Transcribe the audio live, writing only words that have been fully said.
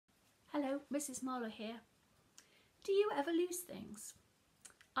Hello, Mrs. Marlor here. Do you ever lose things?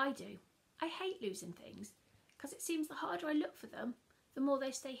 I do. I hate losing things because it seems the harder I look for them, the more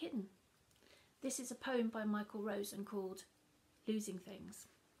they stay hidden. This is a poem by Rosen called Losing Things.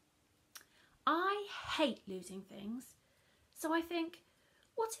 I hate losing things, so I think,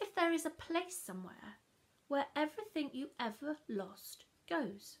 what if there is a place somewhere where everything you ever lost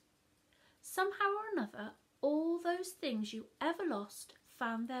goes? Somehow or another, all those things you ever lost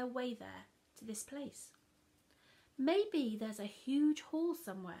found their way there to this place. Maybe there's a huge hall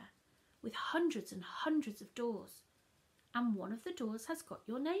somewhere with hundreds and hundreds of doors, and one of the doors has got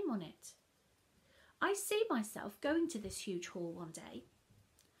your name on it. I see myself going to this huge hall one day.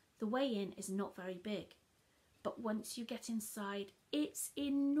 The way in is not very big, but once you get inside, it's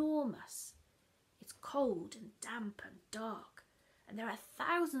enormous. It's cold and damp and dark, and there are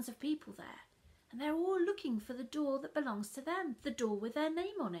thousands of people there, and they're all looking for the door that belongs to them, the door with their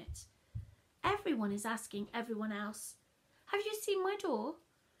name on it. Everyone is asking everyone else, "Have you seen my door?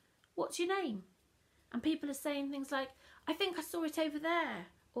 What's your name?" And people are saying things like, "I think I saw it over there,"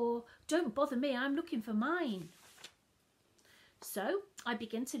 or "Don't bother me, I'm looking for mine." So I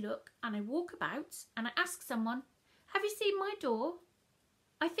begin to look and I walk about and I ask someone, "Have you seen my door?"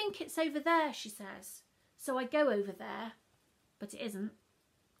 "I think it's over there," she says. So I go over there, but it isn't.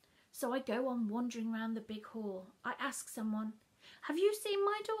 So I go on wandering around the big hall. I ask someone, "Have you seen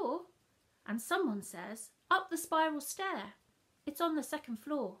my door?" And someone says, "Up the spiral stair. It's on the second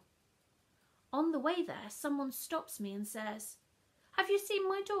floor." On the way there, someone stops me and says, "Have you seen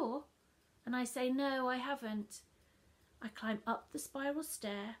my door?" And I say, "No, I haven't." I climb up the spiral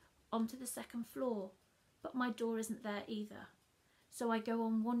stair onto the second floor, but my door isn't there either. So I go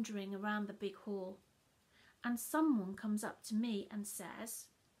on wandering around the big hall. And someone comes up to me and says,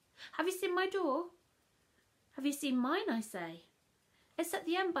 "Have you seen my door?" "Have you seen mine?" I say. "It's at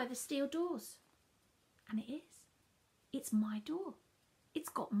the end by the steel doors." And it is. It's my door. It's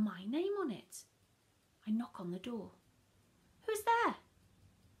got my name on it. I knock on the door. "Who's there?"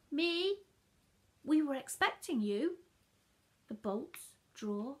 "Me." "We were expecting you." The bolts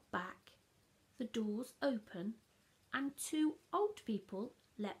draw back, the doors open, and two old people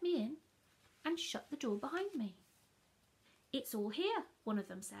let me in and shut the door behind me. "It's all here," one of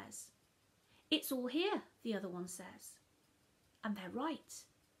them says. "It's all here," the other one says. And they're right.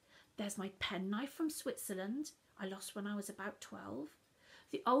 There's my penknife from Switzerland I lost when I was about 12,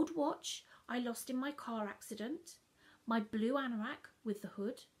 the old watch I lost in my car accident, my blue anorak with the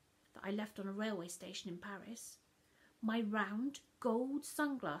hood that I left on a railway station in Paris, my round gold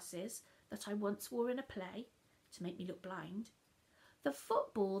sunglasses that I once wore in a play to make me look blind, the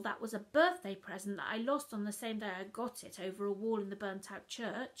football that was a birthday present that I lost on the same day I got it over a wall in the burnt-out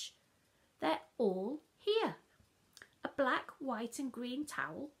church. They're all here. A black, white and green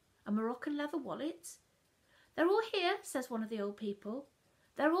towel, a Moroccan leather wallet. "They're all here," says one of the old people.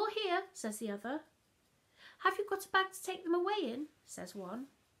 "They're all here," says the other. "Have you got a bag to take them away in?" says one.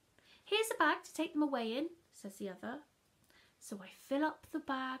 "Here's a bag to take them away in," says the other. So I fill up the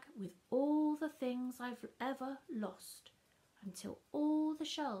bag with all the things I've ever lost until all the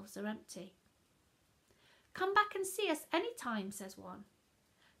shelves are empty. "Come back and see us any time," says one.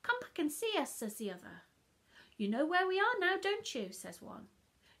 "Come back and see us," says the other. "You know where we are now, don't you?" says one.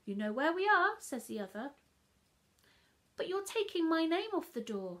 "You know where we are," says the other. "But you're taking my name off the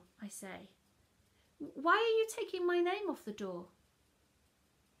door," I say. "Why are you taking my name off the door?"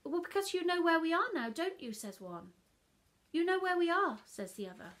 "Well, because you know where we are now, don't you?" says one. "You know where we are," says the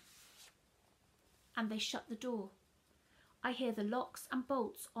other. And they shut the door. I hear the locks and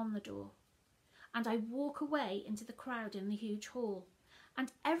bolts on the door. And I walk away into the crowd in the huge hall,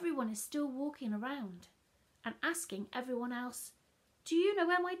 and everyone is still walking around and asking everyone else, "Do you know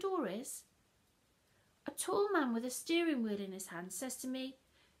where my door is?" A tall man with a steering wheel in his hand says to me,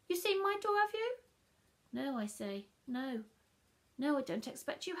 "You seen my door, have you?" "No," I say. "No, I don't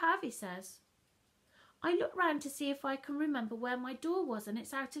expect you have," he says. I look round to see if I can remember where my door was, and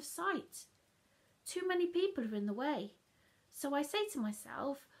it's out of sight. Too many people are in the way. So I say to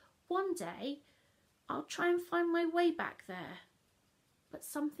myself, one day I'll try and find my way back there. But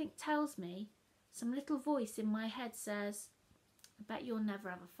something tells me, some little voice in my head says, "I bet you'll never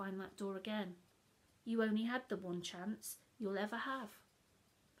ever find that door again. You only had the one chance you'll ever have."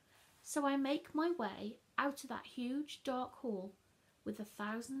 So I make my way out of that huge dark hall with the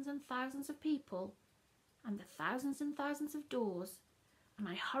thousands and thousands of people and the thousands and thousands of doors, and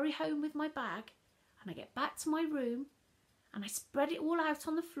I hurry home with my bag, and I get back to my room and I spread it all out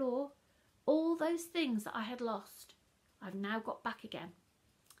on the floor. All those things that I had lost, I've now got back again,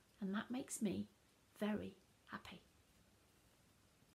 and that makes me very happy.